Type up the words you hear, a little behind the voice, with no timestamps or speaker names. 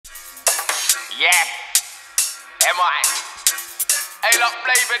Yeah. Am I? Hey, look,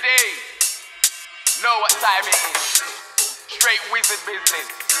 Flavor D. Know what time it is. Straight wizard business.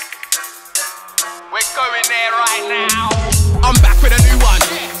 We're going there right now. I'm back with a new one.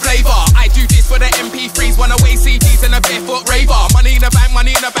 Flavor. I do this for the MP3s, one away CDs and a barefoot raver. Money in the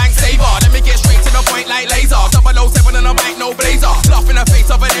bank saver. Let me get straight to the point like laser. 007 on the mic, no blazer. Laugh in the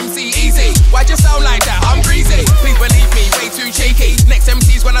face of an MC easy. Why'd you sound like that? I'm greasy. Please believe me, way too cheeky. Next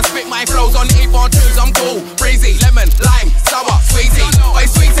MCs when I spit my flows on 8-bar tunes, I'm cool. Breezy, lemon, lime, sour, sweetie. Oi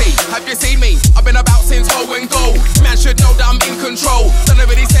sweetie, have you seen me? I've been about since Ho and Go. Man should know that I'm in control. Son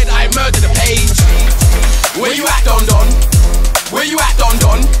already said I murdered the page. Where you at, Don Don? Where you at, Don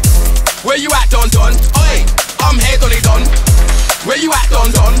Don? Where you at, Don Don? Oi, I'm here, Donny Don. Where you at, Don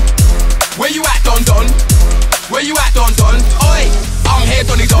Don? Where you at, Don Don? Where you at, Don Don? Oi, I'm here,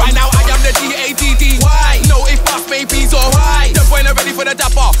 Donny Don. Right now I am the D-A-D-D-Y. No if us babies alright. 10 point ready for the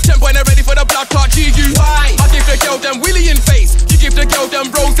dapper. 10 point ready for the blood clot G-U-Y. I give the girl them willy in face. You give the girl them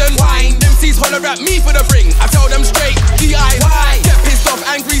rose and wine. MCs holler at me for the bring. I tell them straight D-I-Y. Get pissed off,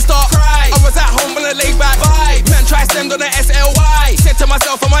 angry, start cry. I was at home on a laid back vibe. Man try send on the S-L-Y. Said to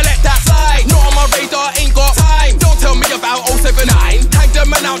myself I'ma let that slide. Not on my radar, ain't got time. Don't tell me about 079. Tag the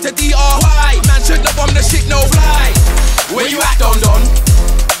man out to D-R-Y. Man should know I'm the shit, no fly. Where you at, Don Don?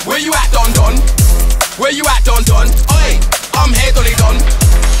 Where you at, Don Don? Where you at, Don Don? Oi, I'm here, Donny Don.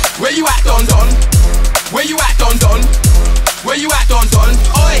 Where you at, Don Don? Where you at, Don Don? Where you at, Don Don?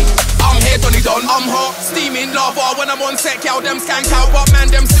 Oi, I'm here, Donny Don. I'm hot, steaming lava when I'm on set. Y'all them skank out, but man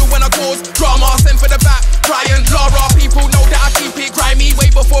them still when I cause drama. Send for the back, Brian, Lara. People know that I keep it grimy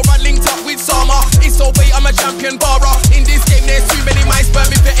way before I linked up with Sama. It's so bait, I'm a champion barra.